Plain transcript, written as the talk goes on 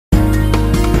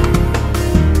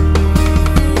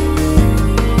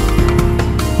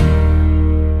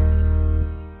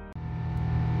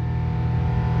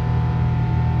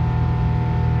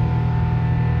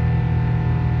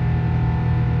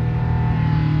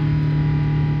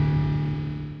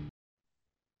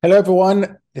Hello,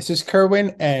 everyone. This is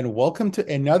Kerwin, and welcome to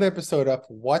another episode of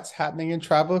What's Happening in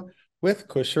Travel with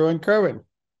Kushro and Kerwin.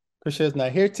 Kushro is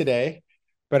not here today,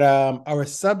 but our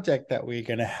subject that we're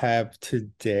going to have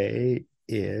today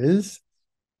is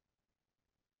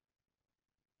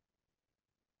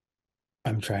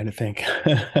I'm trying to think.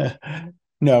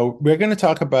 No, we're going to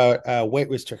talk about weight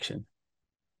restriction.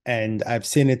 And I've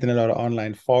seen it in a lot of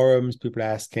online forums, people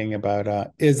asking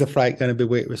about is the flight going to be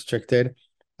weight restricted?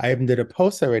 I even did a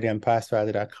post already on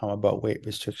passvalley.com about weight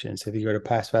restrictions. If you go to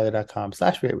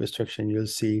passvalley.com/weight restriction, you'll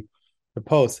see the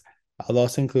post. I'll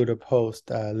also include a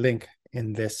post link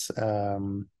in this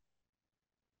podcast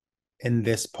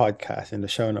in the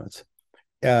show notes.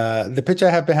 The picture I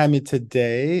have behind me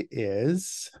today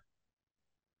is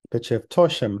a picture of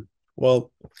Torsham.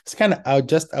 Well, it's kind of out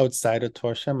just outside of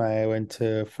Torsham. I went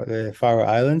to for the Faroe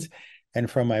Islands, and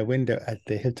from my window at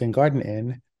the Hilton Garden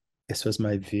Inn, this was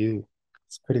my view.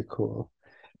 It's pretty cool.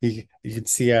 You can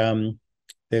see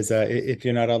there's a if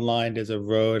you're not online, there's a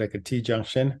road like a T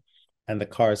junction, and the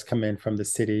cars come in from the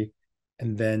city,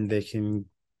 and then they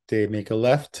make a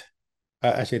left.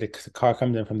 Actually, the car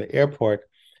comes in from the airport.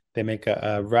 They make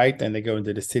a right and they go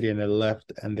into the city, and the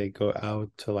left and they go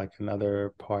out to like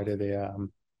another part of the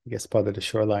I guess part of the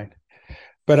shoreline.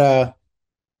 But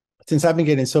since I've been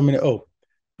getting so many,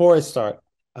 before I start,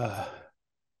 uh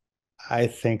I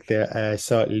think that I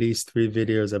saw at least three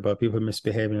videos about people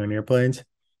misbehaving on airplanes.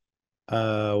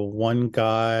 One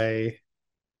guy,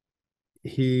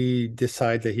 he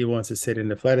decides that he wants to sit in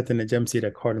the flight attendant jump seat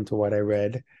according to what I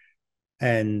read.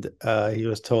 And he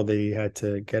was told that he had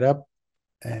to get up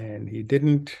and he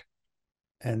didn't.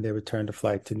 And they returned the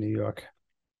flight to New York.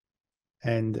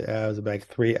 And I was like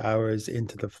 3 hours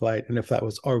into the flight, and the flight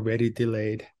was already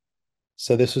delayed.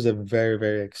 So this was a very,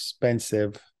 very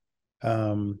expensive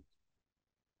um,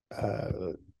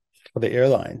 uh, for the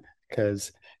airline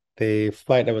because the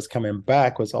flight that was coming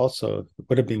back was also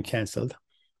would have been canceled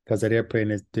because that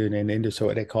airplane is doing an industry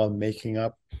what they call making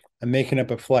up. And making up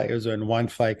a flight is when one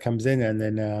flight comes in and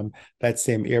then that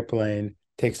same airplane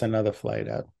takes another flight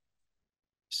out.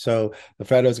 So the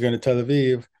flight that was going to Tel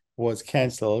Aviv was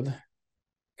canceled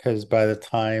because by the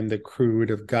time the crew would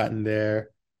have gotten there,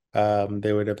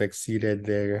 they would have exceeded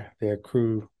their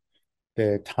crew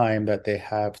the time that they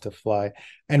have to fly.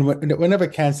 And whenever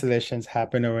cancellations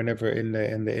happen, or whenever in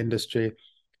the industry,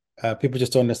 people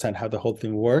just don't understand how the whole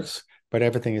thing works. But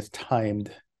everything is timed,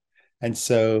 and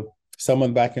so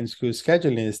someone back in school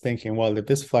scheduling is thinking, well, if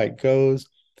this flight goes,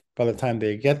 by the time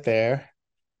they get there,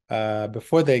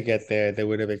 before they get there, they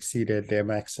would have exceeded their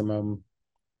maximum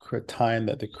time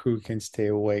that the crew can stay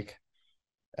awake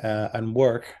and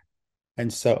work,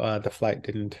 and so the flight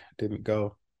didn't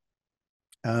go.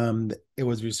 It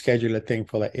was rescheduled, I think,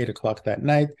 for like 8 o'clock that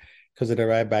night because it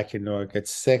arrived back in Newark at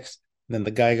 6. Then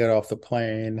the guy got off the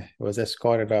plane, was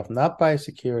escorted off, not by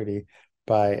security,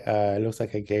 by it looks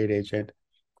like a gate agent,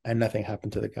 and nothing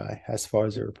happened to the guy as far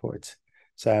as the reports.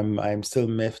 So I'm still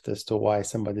miffed as to why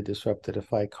somebody disrupted a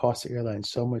flight, cost the airline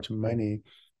so much money,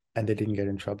 and they didn't get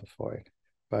in trouble for it.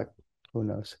 But who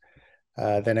knows?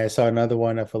 Then I saw another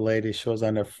one of a lady. She was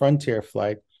on a Frontier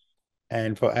flight,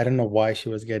 and for I don't know why she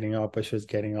was getting up, but she was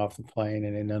getting off the plane,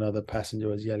 and then another passenger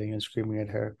was yelling and screaming at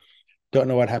her. Don't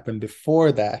know what happened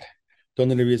before that. Don't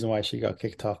know the reason why she got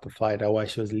kicked off the flight or why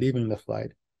she was leaving the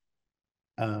flight.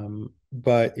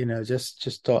 But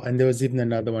just thought, and there was even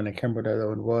another one. I can't remember what the other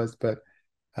one was, but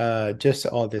just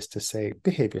all this to say,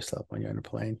 behave yourself when you're on a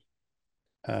plane.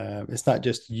 It's not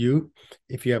just you.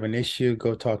 If you have an issue,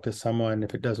 go talk to someone.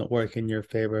 If it doesn't work in your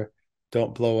favor,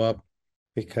 don't blow up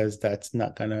because that's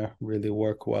not gonna really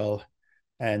work well.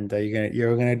 And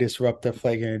you're gonna disrupt a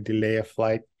flight. You're gonna delay a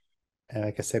flight. And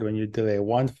like I said, when you delay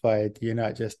one flight, you're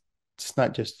not just it's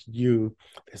not just you.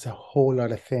 There's a whole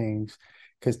lot of things.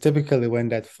 Because typically, when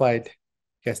that flight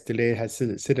gets delayed, has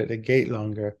to sit at the gate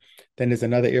longer, then there's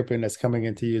another airplane that's coming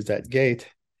in to use that gate.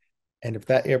 And if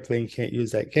that airplane can't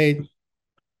use that gate,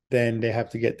 then they have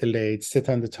to get delayed, sit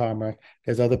on the tarmac.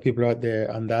 There's other people out there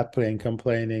on that plane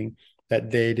complaining that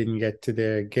they didn't get to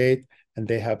their gate and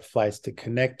they have flights to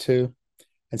connect to.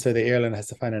 And so the airline has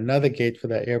to find another gate for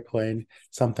that airplane.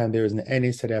 Sometimes there isn't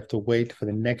any, so they have to wait for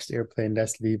the next airplane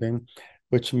that's leaving,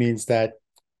 which means that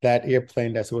that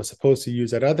airplane that was supposed to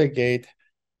use that other gate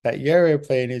that your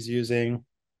airplane is using,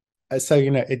 so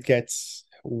it gets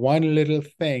one little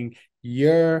thing.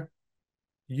 You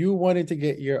wanting to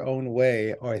get your own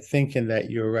way or thinking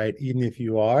that you're right, even if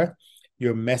you are,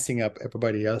 you're messing up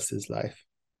everybody else's life.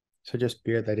 So just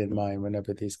bear that in mind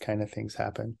whenever these kind of things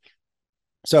happen.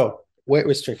 So weight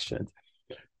restrictions.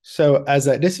 So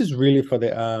this is really for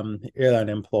the airline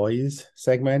employees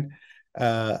segment.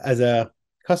 As a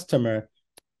customer,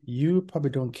 you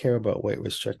probably don't care about weight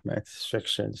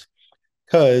restrictions,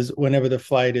 because whenever the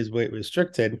flight is weight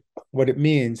restricted, what it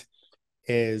means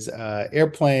is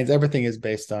airplanes, everything is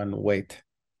based on weight.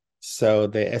 So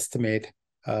they estimate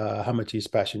how much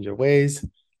each passenger weighs.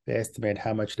 They estimate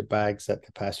how much the bags that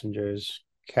the passengers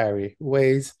carry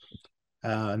weighs.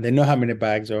 And they know how many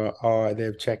bags are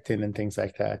they've checked in and things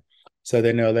like that. So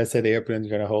they know, let's say the airplane is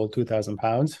going to hold 2,000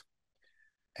 pounds.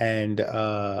 And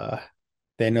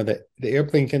they know that the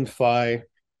airplane can fly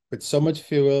with so much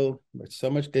fuel, with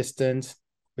so much distance,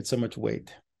 with so much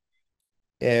weight.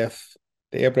 If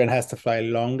the airplane has to fly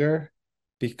longer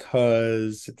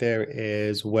because there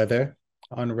is weather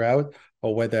en route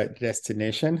or weather at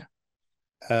destination,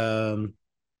 um,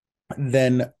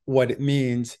 then what it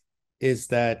means is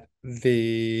that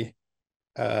they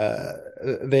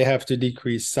have to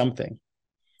decrease something.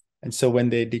 And so when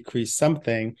they decrease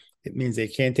something, it means they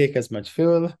can't take as much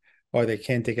fuel, or they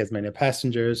can't take as many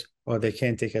passengers, or they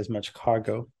can't take as much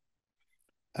cargo.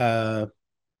 Uh,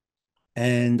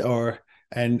 and or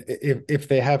and if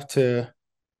they have to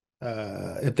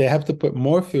put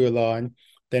more fuel on,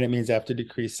 then it means they have to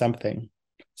decrease something.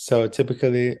 So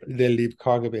typically they leave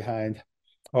cargo behind,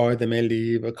 or they may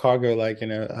leave a cargo like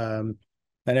not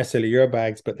necessarily your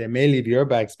bags, but they may leave your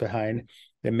bags behind.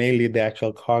 They may leave the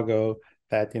actual cargo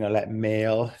that like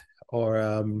mail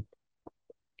or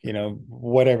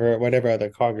whatever other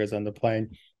cargo is on the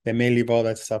plane. They may leave all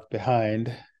that stuff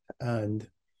behind, and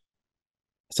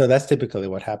so that's typically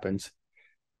what happens.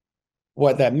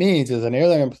 What that means is an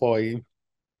airline employee,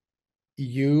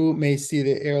 you may see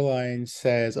the airline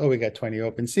says, "Oh, we got 20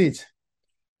 open seats,"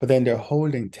 but then they're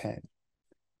holding 10.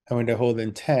 And when they're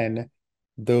holding 10,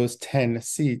 those 10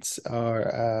 seats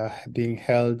are being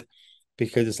held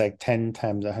because it's like 10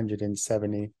 times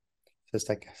 170. So it's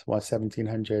like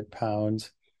 1,700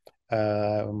 pounds.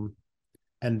 And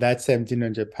that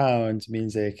 1,700 pounds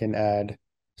means they can add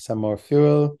some more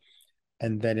fuel.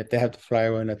 And then if they have to fly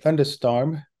around a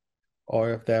thunderstorm,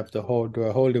 or if they have to do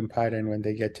a holding pattern when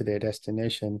they get to their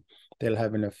destination, they'll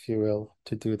have enough fuel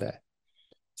to do that.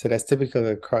 So that's typically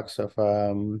the crux of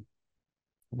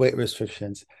weight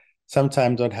restrictions.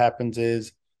 Sometimes what happens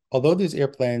is, although these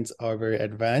airplanes are very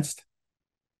advanced,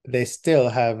 they still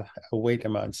have a weight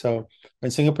amount. So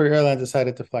when Singapore Airlines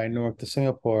decided to fly Newark to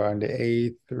Singapore on the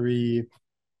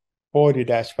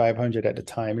A340-500 at the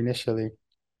time initially,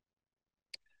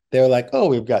 they were like, "Oh,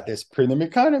 we've got this premium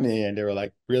economy," and they were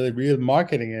like really, real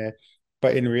marketing it.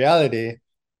 But in reality,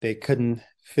 they couldn't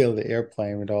fill the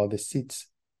airplane with all the seats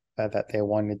that they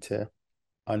wanted to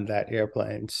on that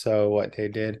airplane. So what they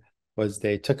did was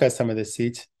they took out some of the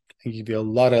seats and give you a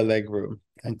lot of leg room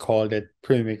and called it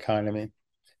premium economy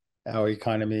or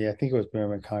economy. I think it was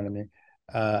premium economy.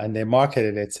 And they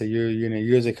marketed it. So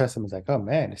you as a customer is like, "Oh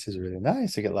man, this is really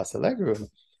nice. You get lots of leg room.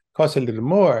 Costs a little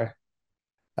more."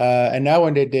 And now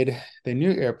when they did the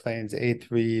new airplanes,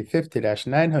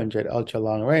 A350-900 ultra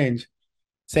long range,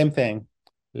 same thing,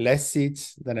 less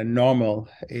seats than a normal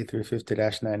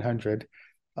A350-900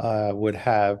 would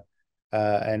have.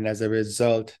 And as a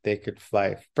result, they could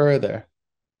fly further.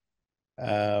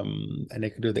 And they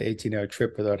could do the 18-hour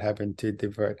trip without having to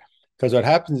divert. Because what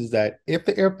happens is that if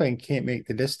the airplane can't make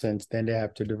the distance, then they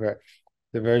have to divert.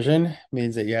 Diversion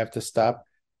means that you have to stop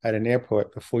at an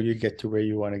airport before you get to where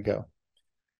you want to go.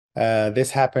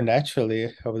 This happened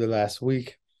actually over the last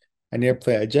week. A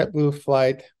JetBlue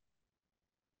flight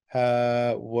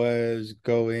was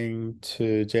going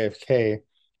to JFK.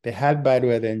 They had bad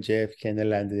weather in JFK and they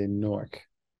landed in Newark.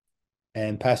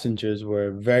 And passengers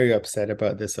were very upset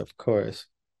about this, of course,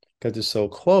 because it's so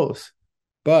close.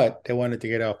 But they wanted to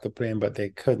get off the plane, but they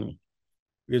couldn't.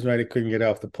 The reason why they couldn't get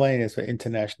off the plane is for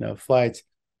international flights.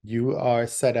 You are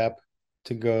set up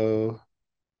to go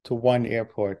to one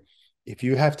airport. If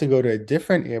you have to go to a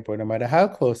different airport, no matter how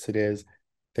close it is,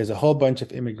 there's a whole bunch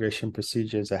of immigration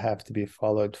procedures that have to be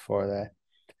followed for that.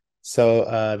 So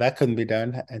that couldn't be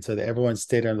done. And so everyone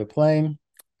stayed on the plane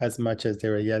as much as they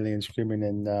were yelling and screaming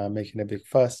and making a big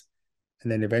fuss.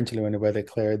 And then eventually, when the weather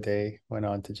cleared, they went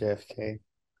on to JFK.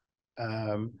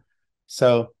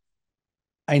 So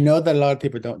I know that a lot of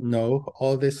people don't know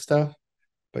all this stuff,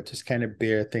 but just kind of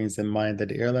bear things in mind that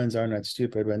the airlines are not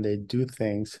stupid when they do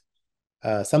things.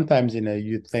 Sometimes,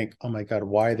 you think, "Oh my God,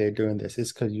 why are they doing this?"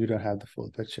 It's because you don't have the full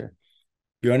picture.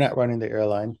 You're not running the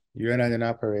airline. You're not in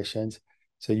operations.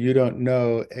 So you don't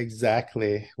know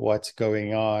exactly what's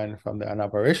going on from an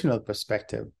operational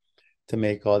perspective to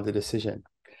make all the decision.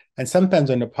 And sometimes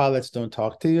when the pilots don't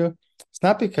talk to you, it's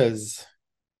not because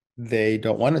they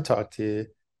don't want to talk to you.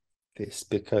 It's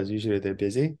because usually they're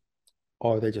busy,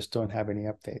 or they just don't have any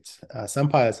updates. Some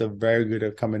pilots are very good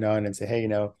at coming on and say, hey, I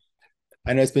know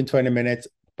it's been 20 minutes,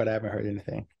 but I haven't heard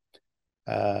anything.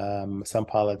 Some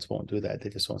pilots won't do that. They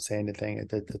just won't say anything.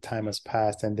 The time has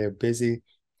passed and they're busy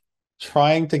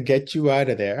trying to get you out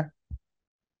of there.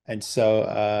 And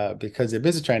so because they're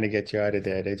busy trying to get you out of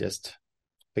there, they just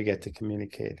forget to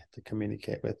communicate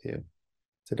with you.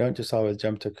 So don't just always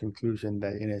jump to a conclusion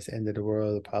that, it's the end of the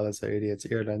world, the pilots are idiots,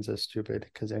 airlines are stupid,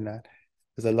 because they're not.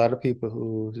 There's a lot of people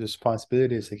whose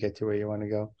responsibility is to get you where you want to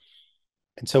go.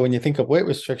 And so when you think of weight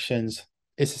restrictions,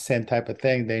 it's the same type of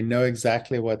thing. They know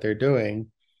exactly what they're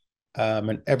doing,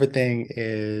 and everything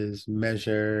is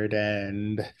measured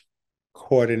and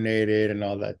coordinated and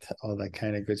all that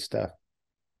kind of good stuff.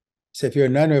 So if you're a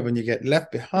non-air, when you get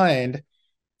left behind,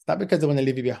 it's not because they want to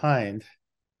leave you behind.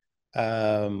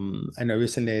 I know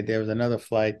recently there was another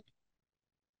flight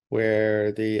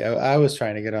where I was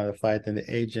trying to get on the flight and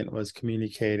the agent was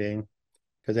communicating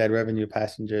because I had revenue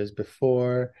passengers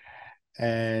before,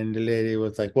 and the lady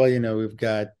was like, well,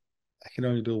 I can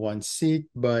only do one seat,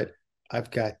 but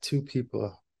I've got two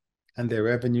people and their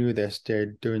revenue, they're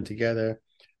doing together.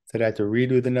 So they had to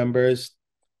redo the numbers,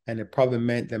 and it probably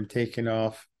meant them taking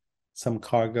off some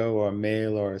cargo or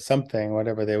mail or something,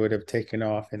 whatever they would have taken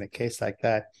off in a case like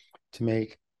that to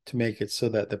make it so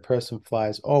that the person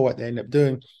flies, or what they end up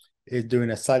doing is doing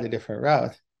a slightly different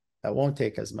route that won't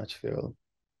take as much fuel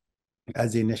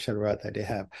as the initial route that they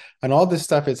have. And all this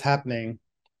stuff is happening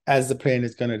as the plane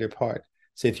is going to depart.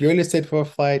 So if you're listed for a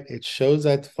flight, it shows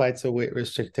that flights are weight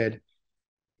restricted.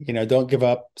 Don't give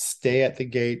up, stay at the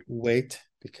gate, wait,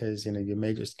 because you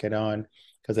may just get on,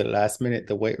 because at the last minute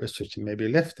the weight restriction may be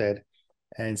lifted.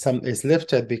 And it's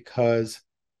lifted because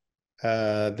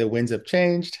the winds have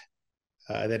changed.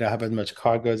 They don't have as much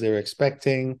cargo as they were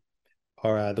expecting,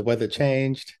 or the weather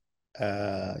changed,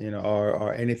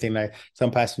 or anything. Like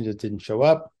some passengers didn't show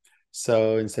up.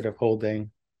 So instead of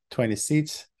holding 20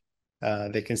 seats,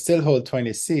 they can still hold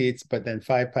 20 seats, but then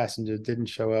 5 passengers didn't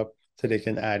show up, so they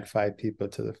can add 5 people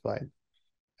to the flight.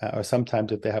 Or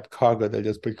sometimes if they have cargo, they'll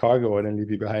just put cargo on and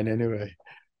leave you behind anyway.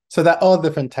 So that all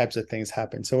different types of things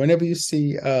happen. So whenever you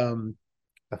see a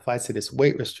flight that is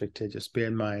weight restricted, just bear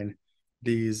in mind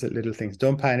these little things.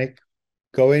 Don't panic.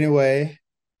 Go anyway,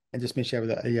 and just make sure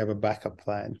that you have a backup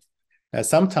plan. Now,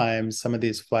 sometimes some of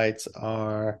these flights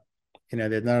are,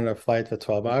 they're not on a flight for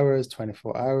 12 hours,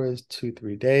 24 hours,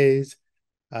 2-3 days.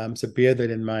 So bear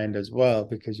that in mind as well,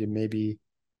 because you may be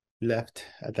left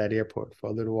at that airport for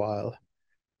a little while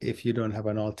if you don't have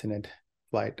an alternate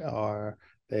flight, or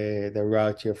the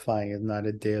route you're flying is not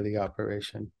a daily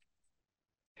operation.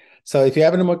 So if you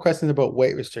have any more questions about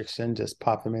weight restriction, just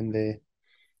pop them in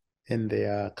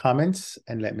the comments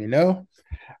and let me know.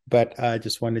 But I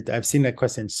just I've seen that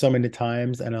question so many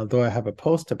times, and although I have a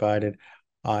post about it,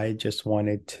 I just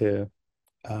wanted to,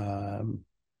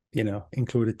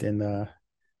 include it in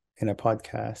a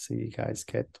podcast so you guys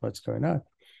get what's going on.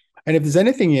 And if there's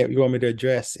anything you want me to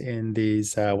address in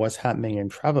these What's Happening in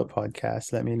Travel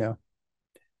podcasts, let me know.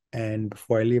 And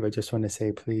before I leave, I just want to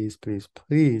say, please, please,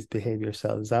 please behave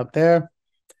yourselves out there.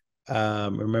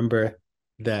 Remember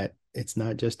that it's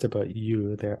not just about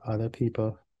you. There are other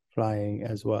people flying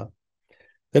as well.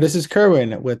 So this is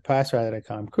Kerwin with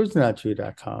PassRider.com,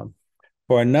 cruisingouttoo.com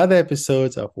for another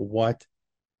episode of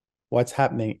What's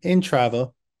Happening in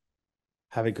Travel.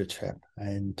 Have a good trip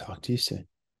and talk to you soon.